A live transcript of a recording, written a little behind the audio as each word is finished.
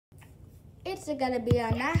It's gonna be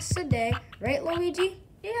a nice day, right, Luigi?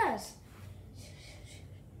 Yes.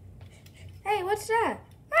 Hey, what's that?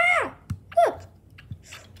 Ah! Look!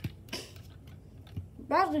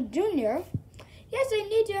 Bowser Jr.? Yes, I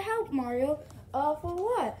need your help, Mario. For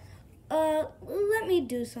what? Let me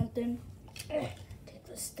do something. Take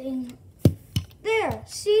this thing. There,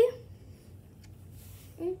 see?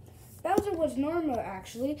 Bowser was normal,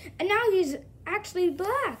 actually, and now he's actually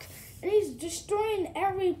black, and he's destroying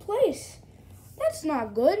every place. That's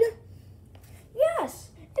not good. Yes,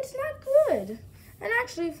 it's not good. And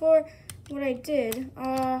actually, for what I did,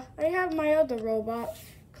 I have my other robot,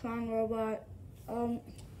 clown robot.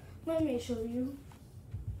 Let me show you.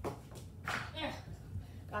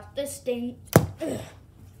 Got this thing.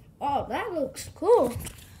 Oh, that looks cool.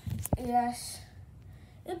 Yes,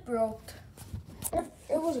 it broke.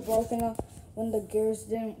 It was broken up when the gears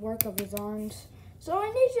didn't work of his arms. So I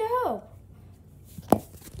need your help.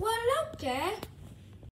 Well, okay.